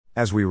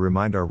As we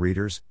remind our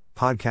readers,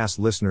 podcast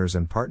listeners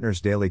and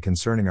partners daily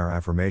concerning our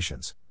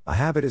affirmations, a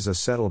habit is a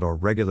settled or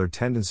regular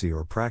tendency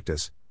or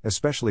practice,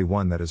 especially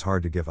one that is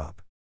hard to give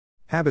up.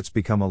 Habits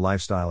become a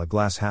lifestyle, a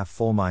glass half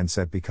full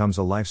mindset becomes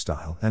a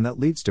lifestyle, and that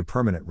leads to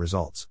permanent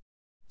results.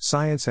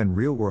 Science and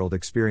real-world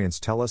experience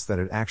tell us that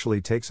it actually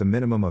takes a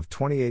minimum of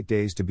 28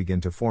 days to begin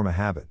to form a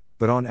habit,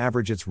 but on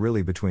average it's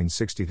really between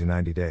 60 to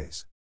 90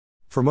 days.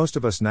 For most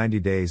of us, 90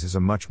 days is a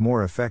much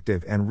more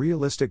effective and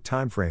realistic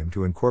timeframe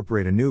to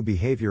incorporate a new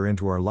behavior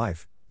into our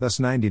life, thus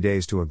 90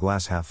 days to a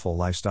glass half full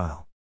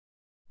lifestyle.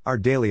 Our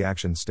daily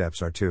action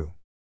steps are to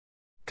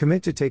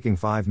commit to taking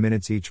 5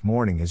 minutes each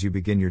morning as you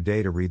begin your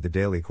day to read the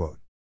daily quote.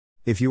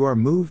 If you are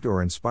moved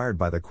or inspired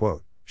by the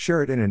quote,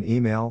 share it in an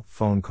email,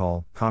 phone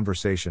call,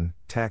 conversation,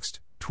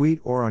 text,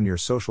 tweet, or on your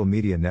social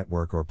media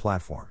network or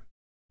platform.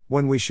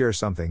 When we share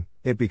something,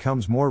 it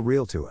becomes more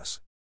real to us.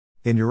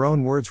 In your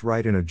own words,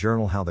 write in a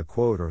journal how the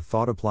quote or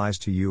thought applies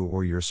to you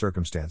or your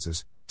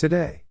circumstances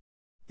today.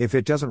 If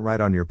it doesn't write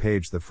on your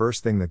page the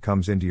first thing that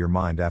comes into your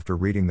mind after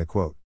reading the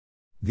quote.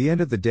 The end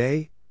of the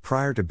day,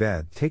 prior to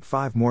bed, take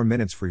 5 more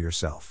minutes for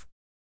yourself.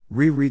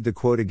 Reread the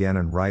quote again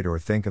and write or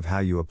think of how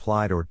you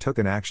applied or took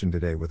an action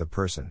today with a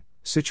person,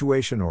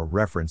 situation, or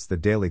reference the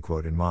daily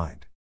quote in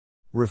mind.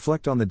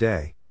 Reflect on the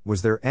day.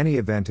 Was there any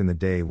event in the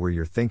day where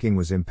your thinking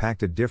was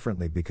impacted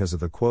differently because of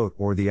the quote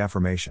or the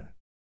affirmation?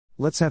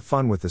 Let's have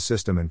fun with the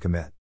system and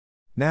commit.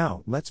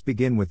 Now, let's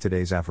begin with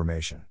today's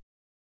affirmation.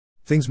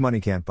 Things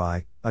money can't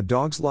buy: a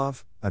dog's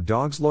love, a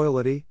dog's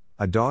loyalty,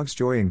 a dog's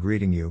joy in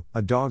greeting you,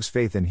 a dog's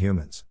faith in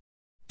humans.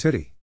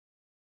 Tootie.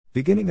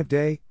 Beginning of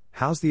day,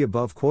 how's the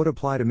above quote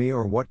apply to me,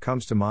 or what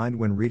comes to mind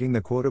when reading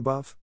the quote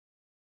above?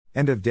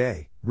 End of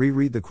day,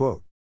 reread the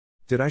quote.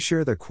 Did I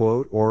share the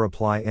quote or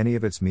apply any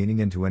of its meaning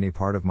into any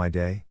part of my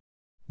day?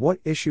 What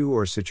issue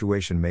or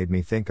situation made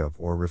me think of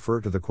or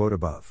refer to the quote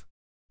above?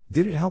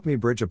 Did it help me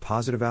bridge a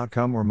positive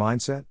outcome or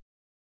mindset?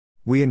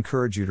 We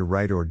encourage you to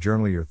write or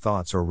journal your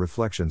thoughts or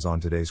reflections on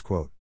today's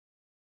quote.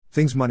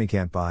 Things money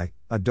can't buy: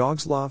 a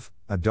dog's love,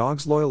 a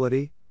dog's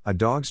loyalty, a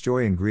dog's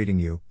joy in greeting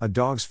you, a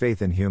dog's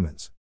faith in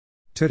humans.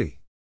 Tootie.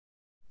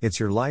 It's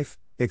your life,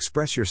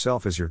 express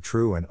yourself as your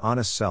true and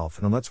honest self,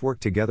 and let's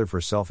work together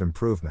for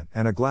self-improvement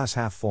and a glass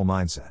half full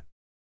mindset.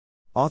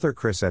 Author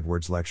Chris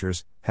Edwards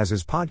lectures, has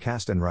his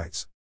podcast and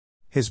writes.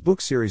 His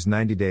book series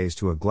 90 Days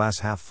to a Glass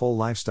Half Full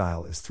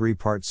Lifestyle is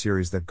 3-part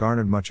series that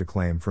garnered much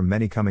acclaim from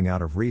many coming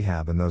out of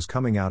rehab and those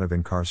coming out of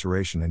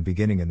incarceration and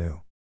beginning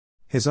anew.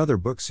 His other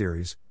book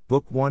series,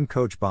 Book 1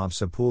 Coach Bob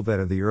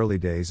Sepulveda The Early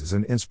Days, is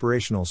an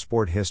inspirational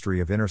sport history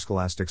of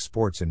interscholastic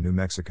sports in New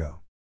Mexico.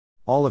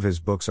 All of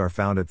his books are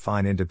found at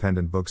fine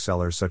independent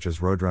booksellers such as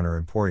Roadrunner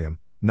Emporium,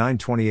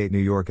 928 New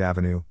York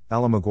Avenue,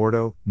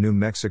 Alamogordo, New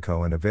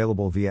Mexico, and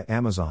available via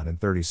Amazon in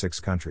 36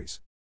 countries.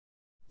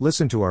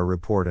 Listen to our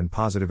report and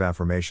positive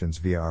affirmations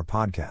via our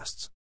podcasts.